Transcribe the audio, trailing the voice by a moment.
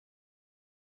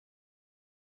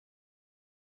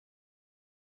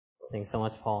Thanks so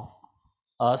much, Paul.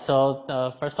 First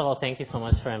of all, thank you so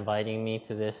much for inviting me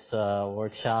to this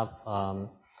workshop.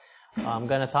 I'm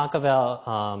going to talk about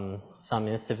some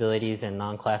instabilities and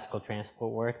non-classical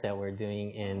transport work that we're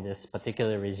doing in this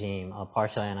particular regime of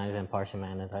partially ionized and partially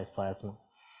magnetized plasma.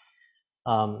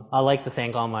 I'd like to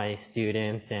thank all my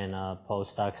students and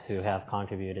postdocs who have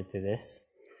contributed to this.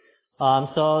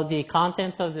 So the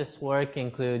contents of this work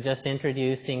include just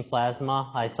introducing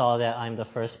plasma. I saw that I'm the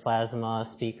first plasma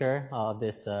speaker of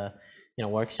this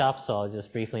workshop, so I'll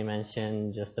just briefly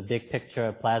mention just a big picture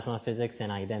of plasma physics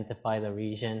and identify the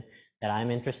region that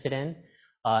I'm interested in.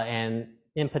 And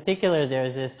in particular,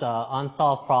 there's this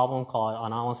unsolved problem called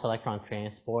anomalous electron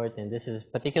transport, and this is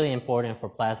particularly important for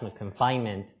plasma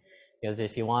confinement, because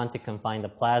if you want to confine the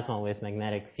plasma with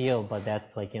magnetic field, but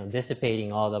that's like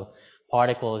dissipating all the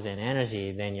particles and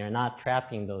energy, then you're not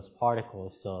trapping those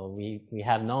particles. So we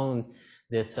have known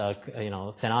this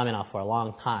phenomena for a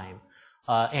long time.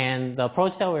 And the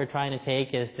approach that we're trying to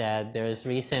take is that there's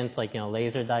recent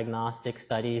laser diagnostic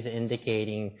studies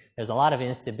indicating there's a lot of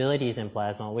instabilities in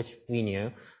plasma, which we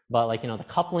knew, but the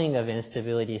coupling of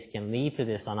instabilities can lead to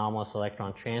this anomalous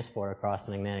electron transport across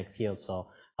the magnetic field. So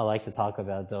I'd like to talk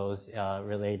about those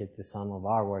related to some of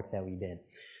our work that we did.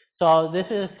 So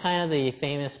this is kind of the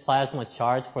famous plasma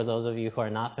chart for those of you who are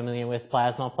not familiar with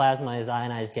plasma. Plasma is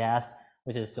ionized gas,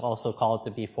 which is also called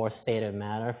to be fourth state of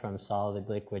matter, from solid,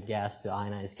 liquid, gas to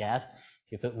ionized gas.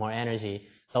 You put more energy.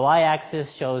 The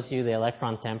y-axis shows you the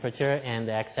electron temperature, and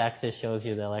the x-axis shows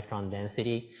you the electron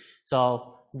density.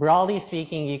 So broadly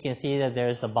speaking, you can see that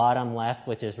there's the bottom left,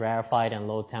 which is rarefied and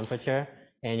low temperature,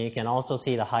 and you can also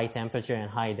see the high temperature and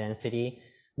high density.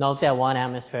 Note that 1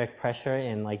 atmospheric pressure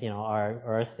in our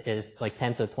Earth is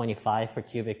 10 to the 25 per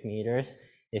cubic meters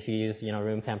if you use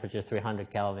room temperature 300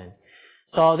 Kelvin.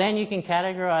 So then you can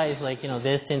categorize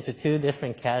this into two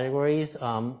different categories.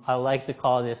 I like to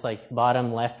call this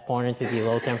bottom left corner to be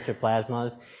low temperature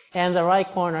plasmas, and the right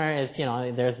corner is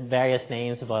there's various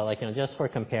names, but just for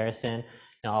comparison,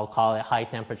 I'll call it high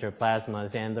temperature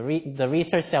plasmas. And the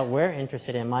research that we're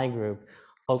interested in my group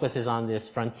focuses on this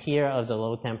frontier of the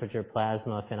low temperature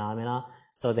plasma phenomena.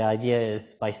 So the idea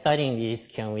is, by studying these,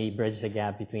 can we bridge the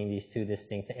gap between these two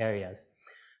distinct areas?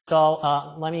 So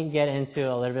let me get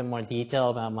into a little bit more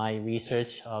detail about my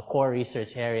research, core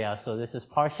research area. So this is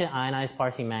partially ionized,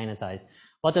 partially magnetized.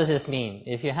 What does this mean?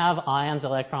 If you have ions,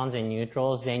 electrons, and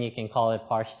neutrals, then you can call it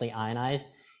partially ionized.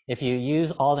 If you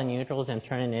use all the neutrals and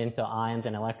turn it into ions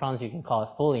and electrons, you can call it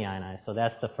fully ionized. So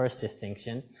that's the first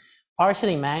distinction.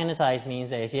 Partially magnetized means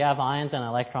that if you have ions and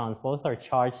electrons, both are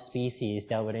charged species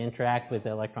that would interact with the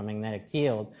electromagnetic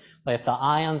field. But if the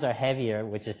ions are heavier,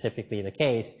 which is typically the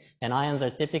case, then ions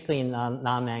are typically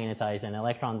non-magnetized and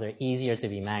electrons are easier to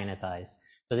be magnetized.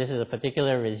 So this is a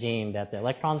particular regime that the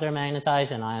electrons are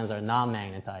magnetized and ions are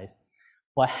non-magnetized.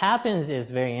 What happens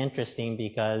is very interesting,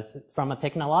 because from a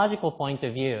technological point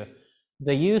of view,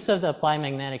 the use of the applied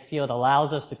magnetic field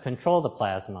allows us to control the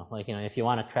plasma. If you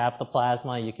want to trap the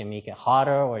plasma, you can make it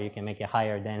hotter or you can make it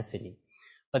higher density.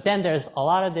 But then there's a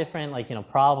lot of different,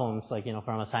 problems,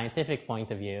 from a scientific point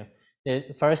of view.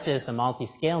 The first is the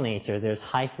multi-scale nature. There's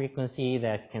high frequency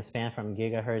that can span from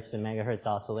gigahertz to megahertz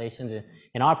oscillations.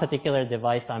 In our particular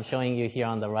device, I'm showing you here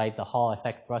on the right, the Hall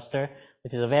effect thruster,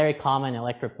 which is a very common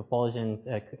electric propulsion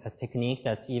technique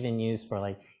that's even used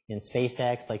for in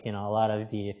SpaceX, a lot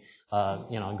of the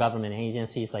government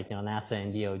agencies like NASA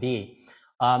and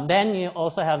DoD. Then you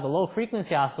also have the low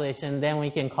frequency oscillation. Then we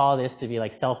can call this to be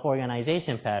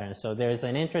self-organization patterns. So there's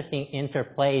an interesting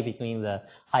interplay between the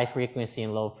high frequency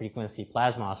and low frequency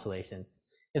plasma oscillations.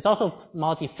 It's also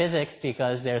multi-physics,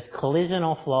 because there's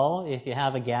collisional flow. If you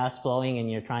have a gas flowing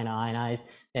and you're trying to ionize,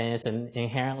 then it's an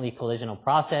inherently collisional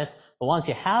process. But once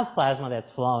you have plasma that's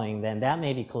flowing, then that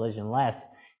may be collisionless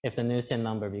if the Newton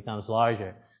number becomes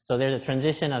larger. So there's a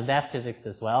transition of that physics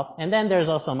as well. And then there's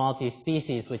also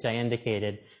multi-species, which I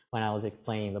indicated when I was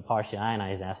explaining the partially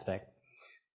ionized aspect.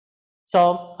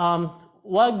 So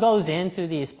what goes into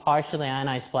these partially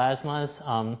ionized plasmas?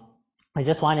 I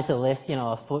just wanted to list,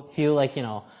 a few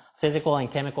physical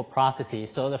and chemical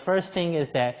processes. So the first thing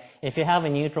is that if you have a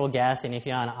neutral gas and if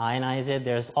you want to ionize it,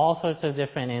 there's all sorts of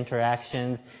different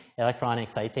interactions: electron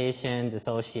excitation,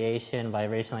 dissociation,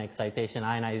 vibrational excitation,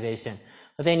 ionization.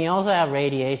 But then you also have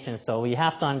radiation, so we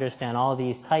have to understand all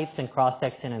these types and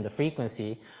cross-section and the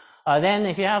frequency. Then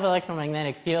if you have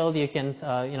electromagnetic field, you can,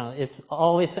 it's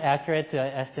always accurate to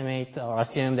estimate or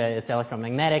assume that it's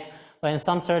electromagnetic, but in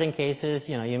some certain cases,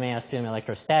 you may assume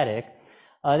electrostatic.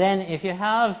 Then if you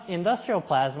have industrial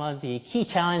plasma, the key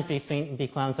challenge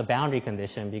becomes the boundary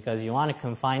condition, because you want to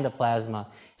confine the plasma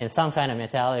in some kind of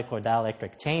metallic or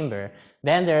dielectric chamber.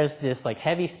 Then there's this like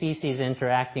heavy species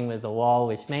interacting with the wall,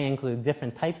 which may include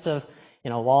different types of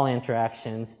wall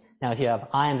interactions. Now, if you have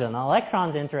ions and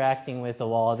electrons interacting with the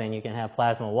wall, then you can have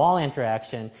plasma wall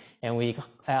interaction, and we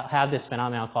have this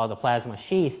phenomenon called the plasma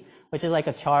sheath, which is like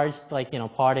a charged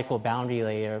particle boundary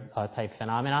layer type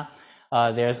phenomena.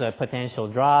 There's a potential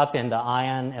drop, and the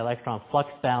ion-electron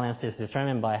flux balance is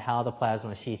determined by how the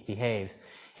plasma sheath behaves.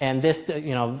 And this,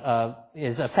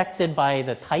 is affected by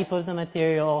the type of the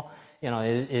material.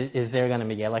 Is there going to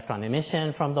be electron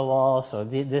emission from the wall? So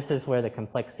this is where the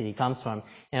complexity comes from.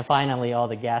 And finally, all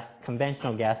the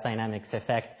conventional gas dynamics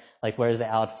affect, like where's the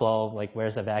outflow, like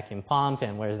where's the vacuum pump,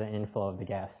 and where's the inflow of the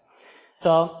gas.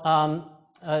 So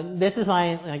this is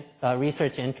my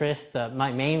research interest,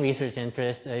 my main research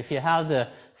interest. If you have the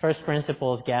first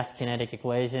principles gas kinetic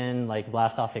equation, like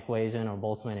Vlasov equation or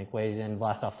Boltzmann equation,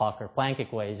 Vlasov-Fokker-Planck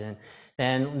equation,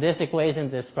 then this equation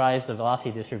describes the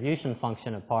velocity distribution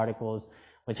function of particles,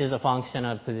 which is a function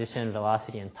of position,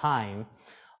 velocity, and time.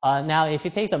 Now, if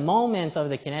you take the moment of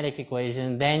the kinetic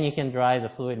equation, then you can derive the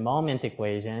fluid moment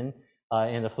equation.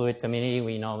 In the fluid community,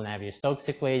 we know Navier-Stokes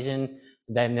equation.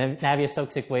 Then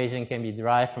Navier-Stokes equation can be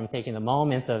derived from taking the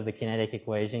moments of the kinetic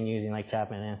equation using like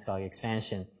Chapman-Enskog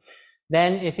expansion.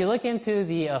 Then if you look into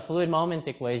the fluid moment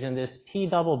equation, this P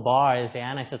double bar is the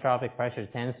anisotropic pressure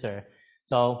tensor.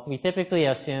 So we typically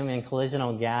assume in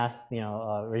collisional gas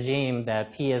regime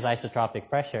that P is isotropic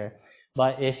pressure.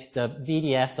 But if the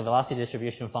VDF, the velocity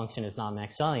distribution function, is not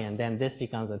Maxwellian, then this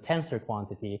becomes a tensor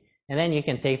quantity. And then you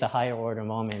can take the higher order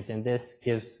moment, and this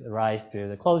gives rise to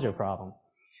the closure problem.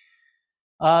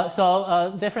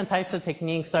 Different types of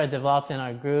techniques are developed in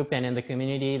our group and in the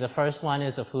community. The first one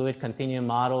is the fluid continuum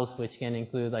models, which can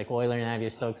include like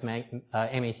Euler-Navier-Stokes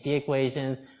MHD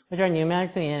equations, which are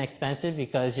numerically inexpensive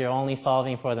because you're only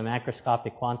solving for the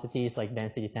macroscopic quantities like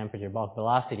density, temperature, bulk,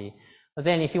 velocity. But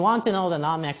then if you want to know the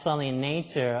non-Maxwellian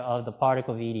nature of the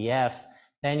particle VDFs,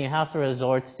 then you have to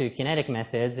resort to kinetic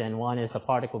methods, and one is the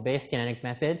particle-based kinetic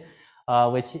method,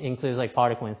 which includes like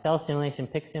particle in cell simulation,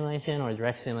 PIC simulation, or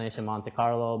direct simulation, Monte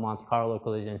Carlo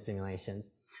collision simulations.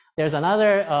 There's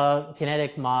another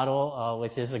kinetic model,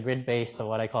 which is a grid-based, or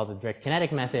what I call the direct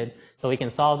kinetic method. So we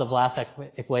can solve the Vlasov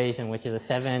equation, which is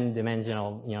a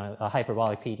 7-dimensional, a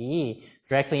hyperbolic PDE,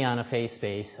 directly on a phase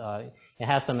space. It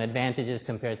has some advantages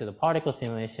compared to the particle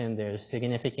simulation. There's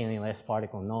significantly less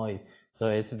particle noise. So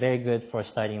it's very good for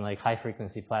studying like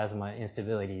high-frequency plasma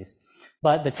instabilities.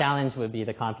 But the challenge would be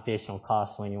the computational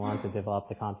cost when you want to develop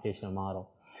the computational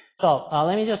model. So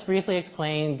let me just briefly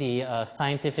explain the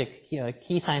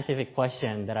key scientific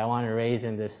question that I want to raise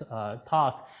in this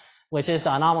talk, which is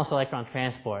the anomalous electron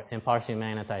transport in partially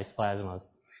magnetized plasmas.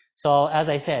 So as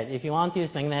I said, if you want to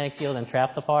use magnetic field and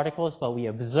trap the particles, but we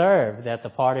observe that the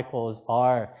particles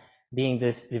are being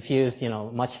diffused,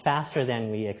 much faster than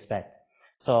we expect.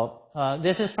 So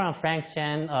this is from Frank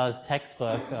Chen's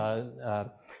textbook,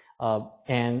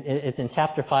 and it's in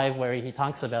chapter 5 where he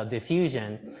talks about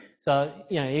diffusion. So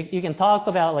you can talk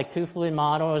about like two fluid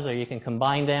models, or you can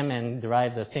combine them and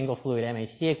derive the single fluid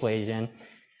MHD equation.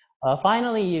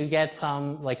 Finally, you get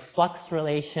some like flux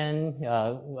relation,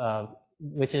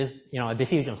 which is a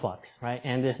diffusion flux, right?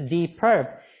 And this d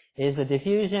perp is the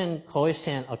diffusion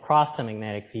coefficient across the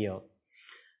magnetic field.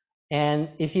 And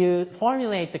if you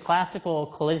formulate the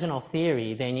classical collisional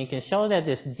theory, then you can show that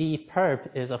this d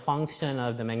perp is a function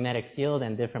of the magnetic field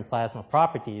and different plasma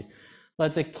properties.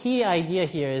 But the key idea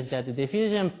here is that the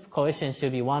diffusion coefficient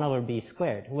should be 1 over b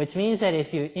squared, which means that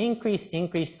if you increase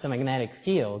the magnetic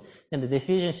field, then the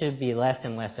diffusion should be less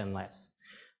and less and less.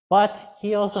 But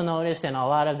he also noticed, and a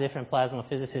lot of different plasma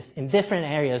physicists in different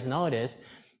areas noticed,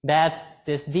 that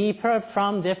this d perp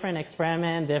from different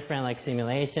experiments, different like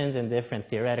simulations and different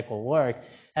theoretical work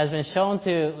has been shown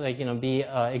to be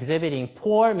exhibiting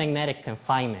poor magnetic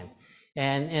confinement.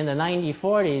 And in the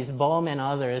 1940s, Bohm and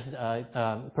others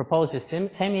proposed this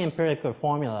semi-empirical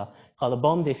formula called the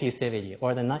Bohm diffusivity,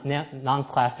 or the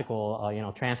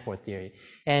non-classical transport theory.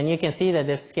 And you can see that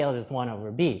this scale is 1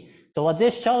 over b. So what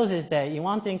this shows is that you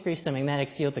want to increase the magnetic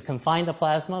field to confine the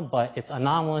plasma, but it's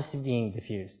anomalously being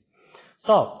diffused.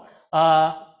 So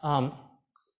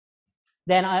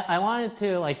then I wanted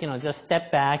to just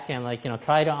step back and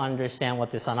try to understand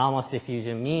what this anomalous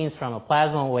diffusion means from a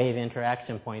plasma wave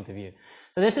interaction point of view.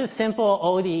 So this is simple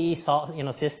ODE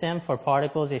system for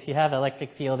particles. If you have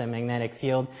electric field and magnetic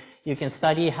field, you can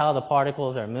study how the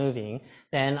particles are moving.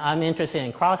 Then I'm interested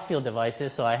in cross-field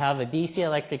devices, so I have a DC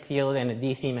electric field and a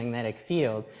DC magnetic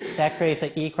field. That creates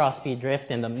an E cross B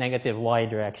drift in the negative Y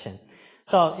direction.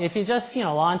 So if you just,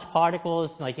 launch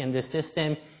particles like in this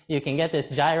system, you can get this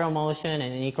gyro motion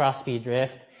and an E cross B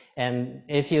drift. And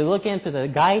if you look into the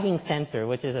guiding center,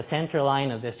 which is a center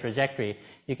line of this trajectory,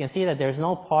 you can see that there's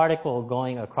no particle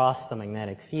going across the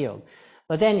magnetic field.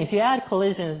 But then if you add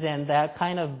collisions, then that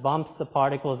kind of bumps the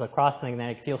particles across the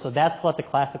magnetic field. So that's what the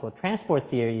classical transport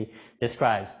theory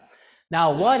describes.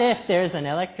 Now, what if there's an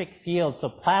electric field, so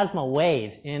plasma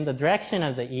waves, in the direction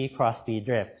of the E cross B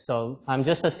drift? So I'm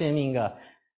just assuming a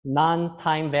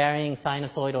non-time varying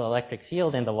sinusoidal electric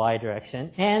field in the Y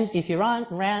direction. And if you run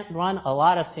a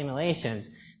lot of simulations,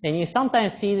 then you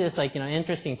sometimes see this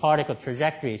interesting particle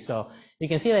trajectory. So you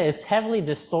can see that it's heavily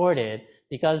distorted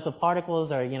because the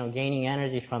particles are, gaining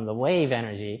energy from the wave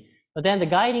energy. But then the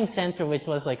guiding center, which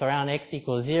was around x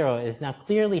equals 0, is now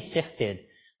clearly shifted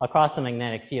across the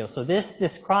magnetic field. So this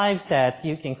describes that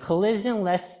you can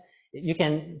you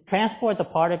can transport the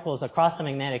particles across the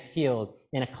magnetic field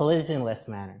in a collisionless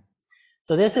manner.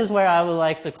 So this is where I would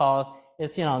like to call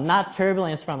it's, not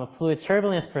turbulence from a fluid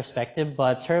turbulence perspective,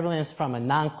 but turbulence from a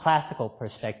non-classical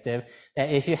perspective. That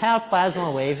if you have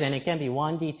plasma waves, and it can be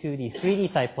 1D, 2D,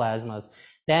 3D type plasmas,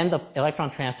 then the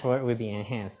electron transport would be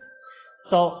enhanced.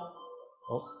 So,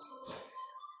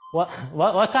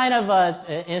 what kind of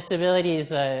instabilities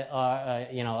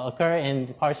occur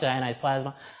in partially ionized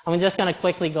plasma? I'm just going to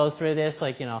quickly go through this.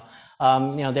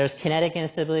 There's kinetic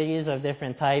instabilities of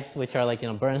different types, which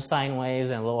are Bernstein waves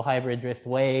and low hybrid drift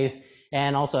waves,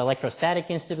 and also electrostatic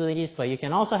instabilities. But you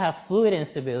can also have fluid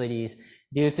instabilities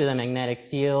due to the magnetic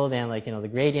field and the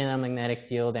gradient of magnetic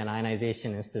field and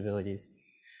ionization instabilities.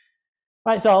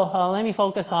 Right, so let me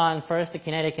focus on first the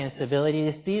kinetic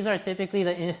instabilities. These are typically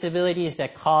the instabilities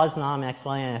that cause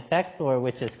non-Maxwellian effect, or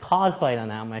which is caused by the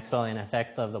non-Maxwellian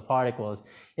effect of the particles.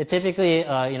 It typically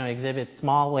exhibits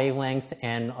small wavelength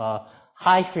and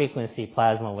high frequency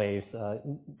plasma waves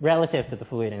relative to the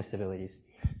fluid instabilities.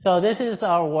 So this is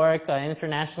our work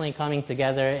internationally coming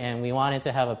together, and we wanted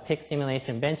to have a PIC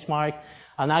simulation benchmark.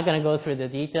 I'm not going to go through the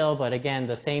detail, but again,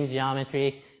 the same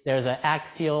geometry. There's an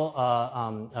axial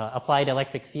applied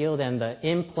electric field and the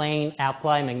in-plane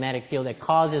applied magnetic field that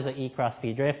causes an E cross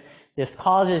B drift. This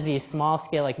causes these small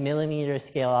scale, millimeter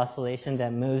scale oscillation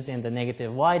that moves in the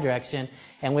negative Y direction.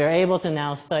 And we're able to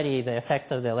now study the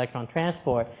effect of the electron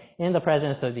transport in the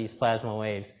presence of these plasma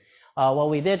waves.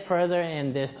 What we did further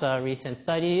in this recent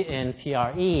study in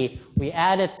PRE, we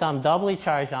added some doubly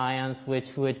charged ions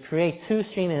which would create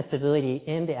two-stream instability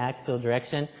in the axial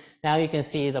direction. Now you can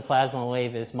see the plasma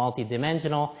wave is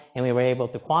multidimensional, and we were able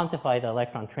to quantify the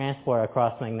electron transport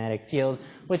across the magnetic field,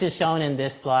 which is shown in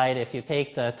this slide. If you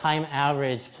take the time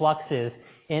average fluxes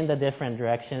in the different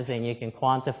directions, then you can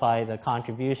quantify the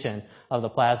contribution of the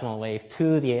plasma wave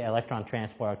to the electron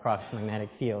transport across the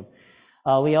magnetic field.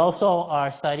 We also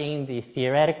are studying the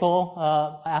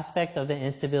theoretical aspect of the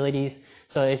instabilities.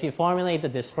 So if you formulate the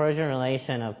dispersion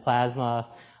relation of plasma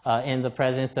in the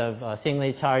presence of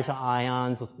singly charged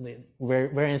ions,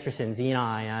 we're interested in xenon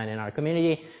ion in our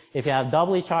community. If you have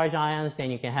doubly charged ions, then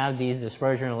you can have these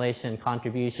dispersion relation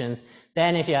contributions.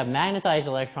 Then if you have magnetized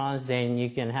electrons, then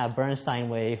you can have Bernstein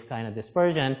wave kind of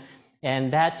dispersion.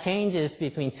 And that changes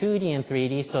between 2D and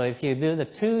 3D. So if you do the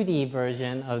 2D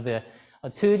version of the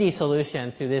 2D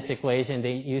solution to this equation,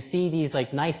 you see these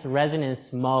nice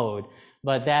resonance mode.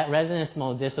 But that resonance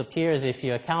mode disappears if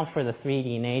you account for the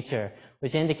 3D nature,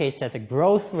 which indicates that the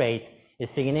growth rate is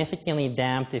significantly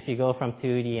damped if you go from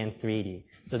 2D and 3D.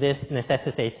 So this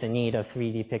necessitates the need of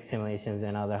 3D PIC simulations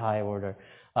and other high-order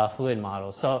fluid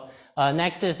models. So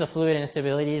next is the fluid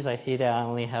instabilities. I see that I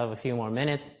only have a few more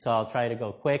minutes, so I'll try to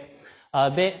go quick.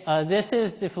 This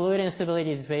is the fluid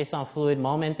instabilities based on fluid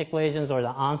moment equations, or the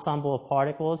ensemble of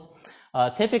particles.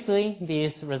 Typically,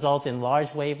 these result in large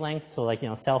wavelengths,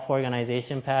 so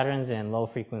self-organization patterns and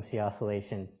low-frequency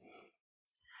oscillations.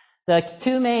 The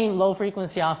two main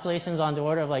low-frequency oscillations on the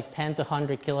order of 10 to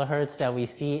 100 kilohertz that we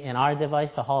see in our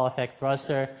device, the Hall effect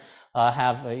thruster,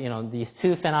 have these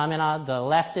two phenomena. The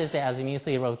left is the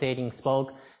azimuthally rotating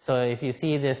spoke. So if you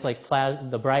see this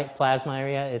the bright plasma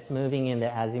area, it's moving in the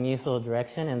azimuthal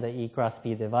direction in the E cross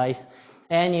B device.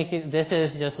 And this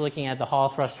is just looking at the Hall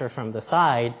thruster from the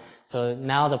side. So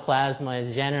now the plasma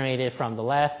is generated from the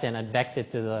left and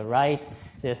advected to the right.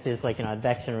 This is an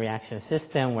advection reaction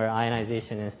system where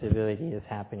ionization instability is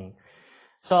happening.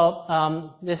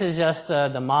 So this is just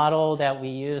the model that we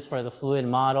use for the fluid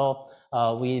model.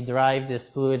 we derived this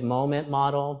fluid moment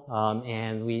model,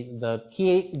 and the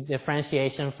key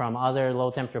differentiation from other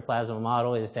low temperature plasma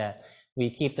model is that we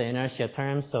keep the inertia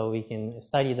terms so we can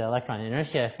study the electron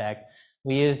inertia effect.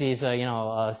 We use these,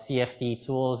 CFD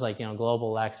tools like,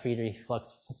 global lax-free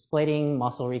reflux splitting,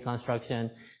 muscle reconstruction,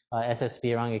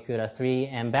 SSP Rangakuta 3,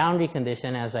 and boundary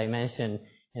condition, as I mentioned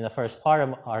in the first part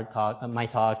of my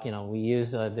talk, we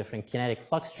use a different kinetic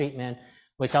flux treatment,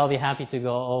 which I'll be happy to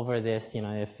go over this,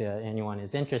 if anyone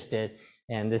is interested.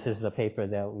 And this is the paper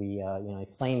that we,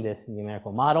 explain this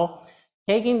numerical model.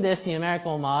 Taking this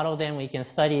numerical model, then we can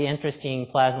study interesting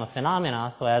plasma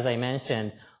phenomena. So as I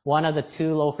mentioned, one of the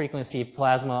two low-frequency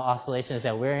plasma oscillations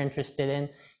that we're interested in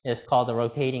is called the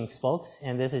rotating spokes,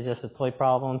 and this is just a toy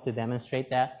problem to demonstrate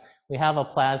that. We have a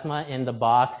plasma in the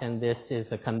box, and this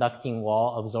is a conducting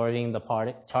wall absorbing the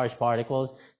charged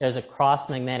particles. There's a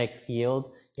cross-magnetic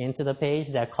field into the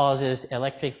page that causes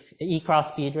electric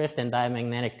E-cross B drift and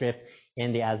diamagnetic drift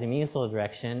in the azimuthal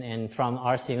direction, and from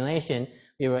our simulation,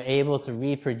 we were able to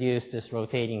reproduce this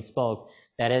rotating spoke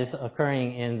that is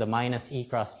occurring in the minus E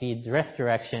cross B drift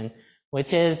direction,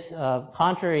 which is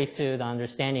contrary to the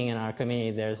understanding in our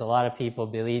community. There's a lot of people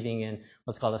believing in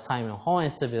what's called a Simon-Hall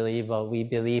instability, but we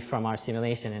believe from our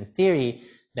simulation and theory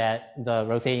that the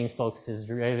rotating spokes is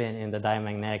driven in the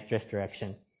diamagnetic drift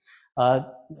direction.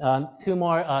 Two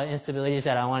more instabilities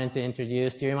that I wanted to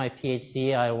introduce. During my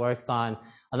PhD, I worked on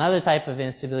another type of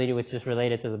instability which is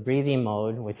related to the breathing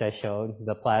mode, which I showed,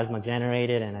 the plasma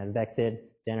generated and advected,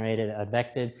 generated,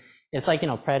 advected. It's like,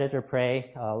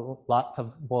 predator-prey, lot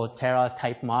of Volterra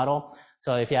type model.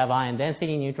 So if you have ion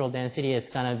density, neutral density, it's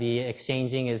going to be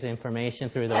exchanging its information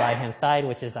through the right-hand side,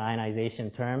 which is the ionization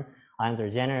term. Ions are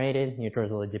generated,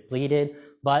 neutrals are depleted,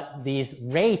 but these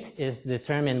rate is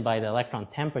determined by the electron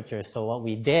temperature. So what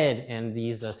we did in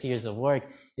these series of work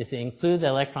is to include the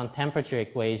electron temperature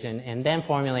equation and then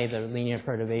formulate the linear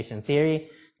perturbation theory.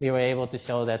 We were able to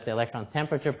show that the electron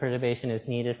temperature perturbation is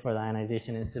needed for the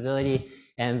ionization instability,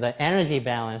 and the energy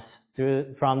balance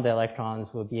from the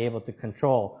electrons will be able to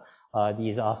control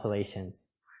these oscillations.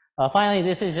 Finally,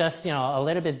 this is just, a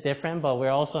little bit different, but we're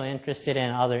also interested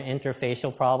in other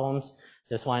interfacial problems.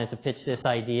 Just wanted to pitch this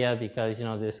idea because,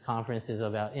 this conference is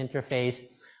about interface.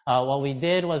 What we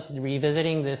did was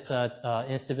revisiting this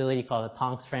instability called the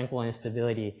Tonks-Frankel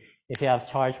instability. If you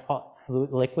have charged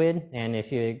fluid liquid and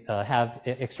if you have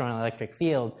external electric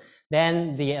field,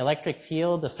 then the electric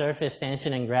field, the surface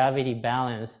tension, and gravity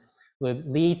balance would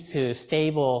lead to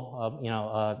stable,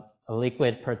 a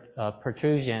liquid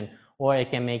protrusion, or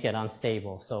it can make it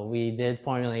unstable. So we did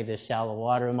formulate this shallow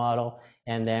water model,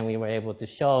 and then we were able to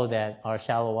show that our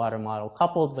shallow water model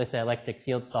coupled with the electric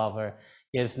field solver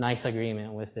gives nice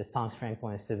agreement with this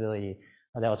Tonks-Frankel instability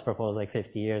that was proposed like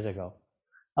 50 years ago.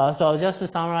 So just to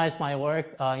summarize my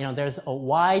work, there's a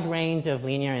wide range of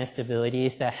linear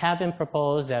instabilities that have been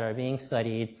proposed that are being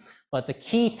studied, but the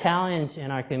key challenge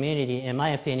in our community, in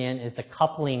my opinion, is the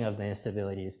coupling of the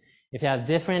instabilities. If you have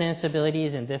different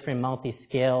instabilities and different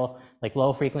multi-scale, like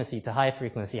low frequency to high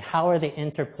frequency, how are they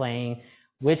interplaying?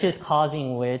 Which is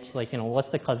causing which? Like,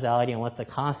 what's the causality and what's the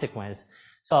consequence?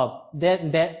 So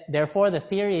therefore, the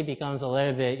theory becomes a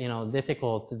little bit,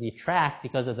 difficult to be tracked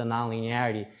because of the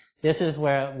nonlinearity. This is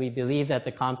where we believe that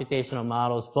the computational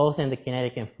models, both in the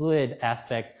kinetic and fluid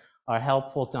aspects, are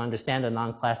helpful to understand the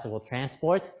non-classical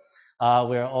transport.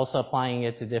 We're also applying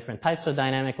it to different types of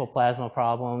dynamical plasma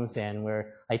problems, and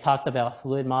I talked about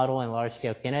fluid model and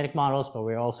large-scale kinetic models, but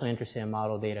we're also interested in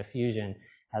model data fusion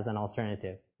as an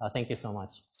alternative. Thank you so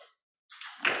much.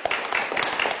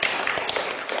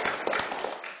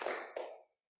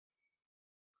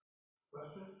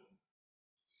 Questions?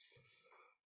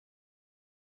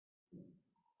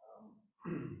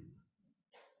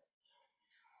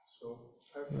 So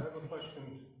I have a question.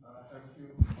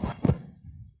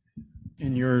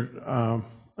 In your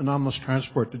anomalous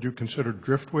transport, did you consider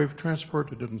drift wave transport?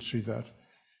 I didn't see that.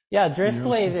 Yeah, drift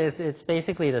wave it's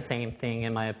basically the same thing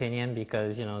in my opinion,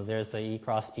 because there's a E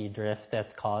cross B drift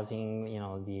that's causing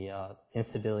the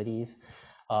instabilities.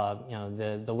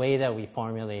 The way that we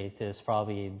formulate is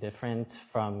probably different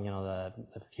from the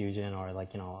fusion or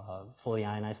like a fully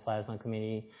ionized plasma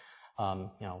community.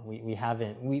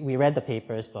 We read the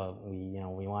papers, but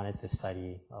we wanted to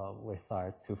study with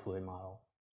our two fluid model.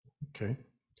 Okay.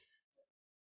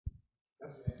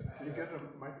 Can you get a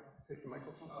mic? Take the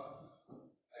microphone.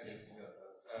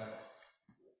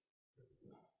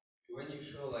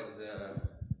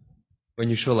 When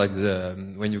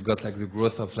you got like the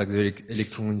growth of like the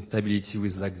electron instability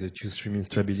with like the two-stream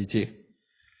instability,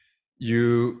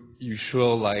 you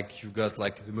show like you got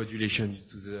like the modulation due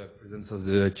to the presence of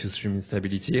the two-stream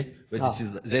instability, but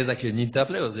there's like an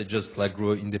interplay, or they just like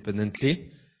grow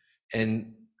independently.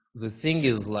 And the thing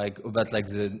is like about like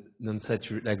the the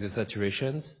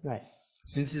saturations. Right.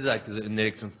 Since it's like an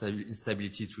electron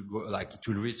instability, it will go like it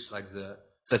will reach like the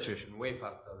saturation way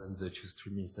faster than the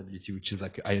two-stream instability, which is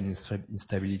like ion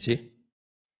instability.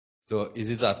 So is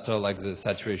it after like the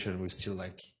saturation will still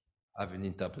like have an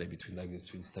interplay between like the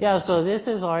two instabilities? Yeah, so this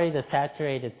is already the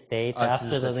saturated state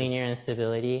after the linear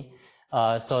instability.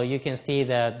 So you can see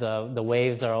that the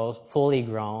waves are all fully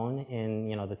grown in,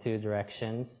 the two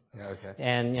directions. Yeah, okay.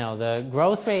 And, the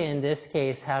growth rate in this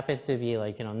case happened to be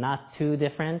like, not too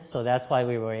different. So that's why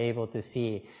we were able to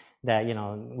see that,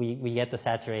 we get the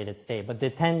saturated state. But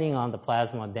depending on the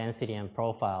plasma density and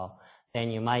profile,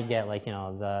 then you might get like,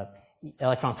 the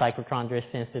electron cyclotron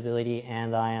drift instability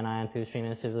and the ion-ion two-stream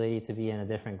instability to be in a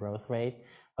different growth rate.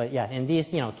 But yeah, in these,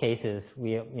 cases,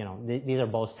 these are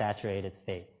both saturated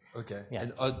state. Okay. Yeah.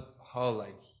 And how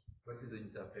like, what is the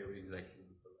interplay exactly?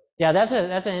 Yeah,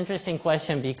 that's an interesting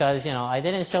question because, I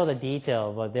didn't show the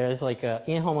detail, but there's like a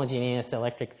inhomogeneous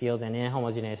electric field and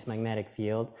inhomogeneous magnetic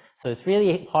field. So it's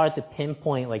really hard to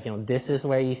pinpoint like, this is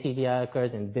where ECDI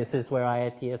occurs and this is where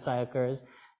ITSI occurs.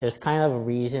 There's kind of a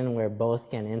region where both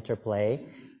can interplay.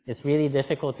 It's really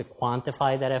difficult to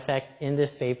quantify that effect. In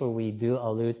this paper, we do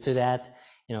allude to that,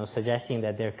 suggesting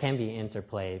that there can be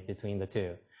interplay between the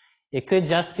two. It could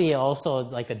just be also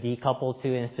like a decoupled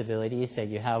two instabilities, that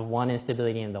you have one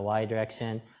instability in the Y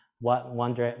direction,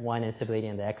 one instability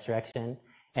in the X direction.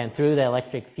 And through the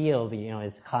electric field,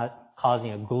 it's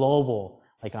causing a global,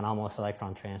 like anomalous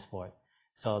electron transport.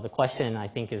 So the question, I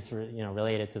think, is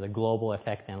related to the global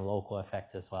effect and local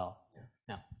effect as well.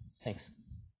 Yeah, thanks.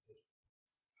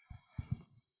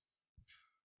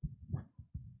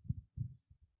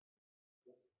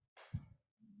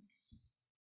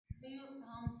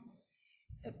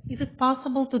 Is it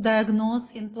possible to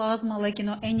diagnose in plasma, like,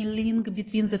 any link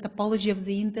between the topology of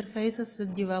the interfaces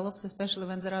that develops, especially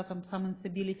when there are some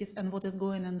instabilities, and what is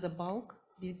going on in the bulk,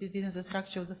 between the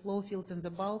structure of the flow fields and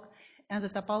the bulk, and the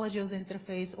topology of the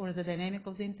interface or the dynamic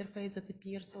of the interface that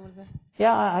appears over there?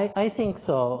 Yeah, I think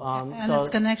so. And its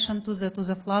connection to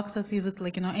the fluxes, is it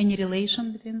like, any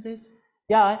relation between this?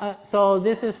 Yeah, so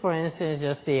this is, for instance,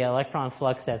 just the electron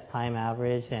flux that's time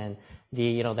averaged, and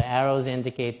the arrows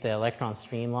indicate the electron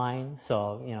streamline.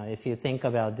 So, if you think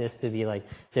about this to be like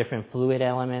different fluid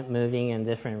element moving in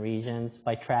different regions,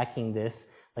 by tracking this,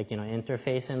 like,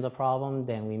 interface in the problem,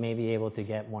 then we may be able to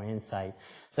get more insight.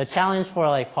 The challenge for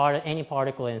like any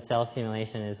particle in cell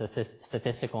simulation is the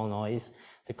statistical noise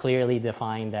to clearly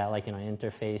define that, like,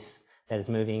 interface that is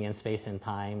moving in space and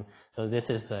time. So this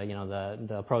is the,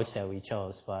 the approach that we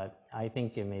chose, but I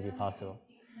think it may be possible.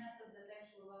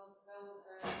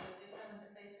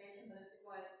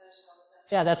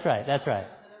 Yeah, that's right. That's right.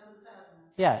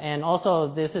 Yeah, and also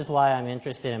this is why I'm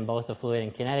interested in both the fluid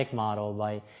and kinetic model.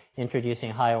 By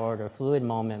introducing higher order fluid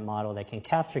moment model that can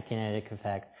capture kinetic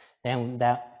effect, then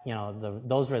that,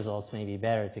 those results may be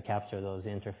better to capture those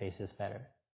interfaces better.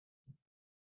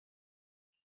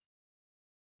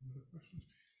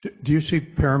 Do you see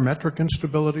parametric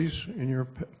instabilities in your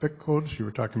PIC codes? You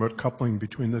were talking about coupling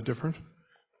between the different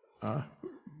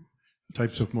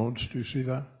types of modes. Do you see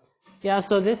that? Yeah,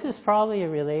 so this is probably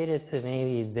related to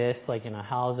maybe this, like,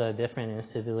 how the different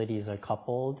instabilities are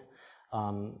coupled.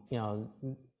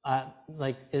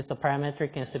 Like, is the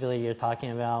parametric instability you're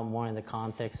talking about more in the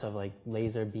context of like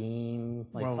laser beam,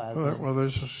 like plasma? Well,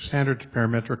 there's a standard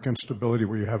parametric instability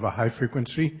where you have a high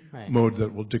frequency mode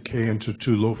that will decay into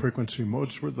two low frequency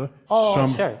modes, where the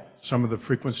sum of the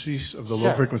frequencies of the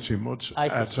low frequency modes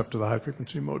adds up to the high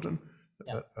frequency mode, and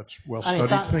that's well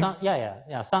studied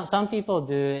thing. Some people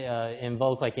do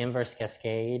invoke like inverse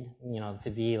cascade, to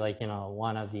be like,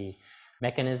 one of the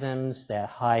mechanisms that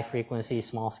high frequency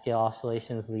small scale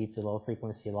oscillations lead to low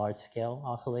frequency large scale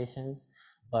oscillations.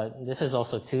 But this is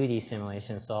also 2D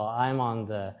simulation, so I'm on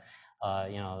the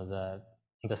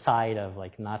the side of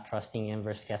like not trusting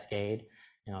inverse cascade.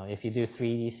 If you do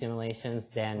 3D simulations,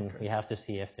 then we have to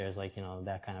see if there's like,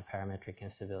 that kind of parametric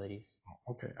instabilities.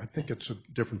 Okay, I think it's a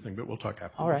different thing, but we'll talk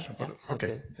after. All right. About it.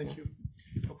 Okay, thank you.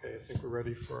 Okay, I think we're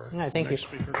ready for our thank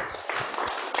next you. speaker.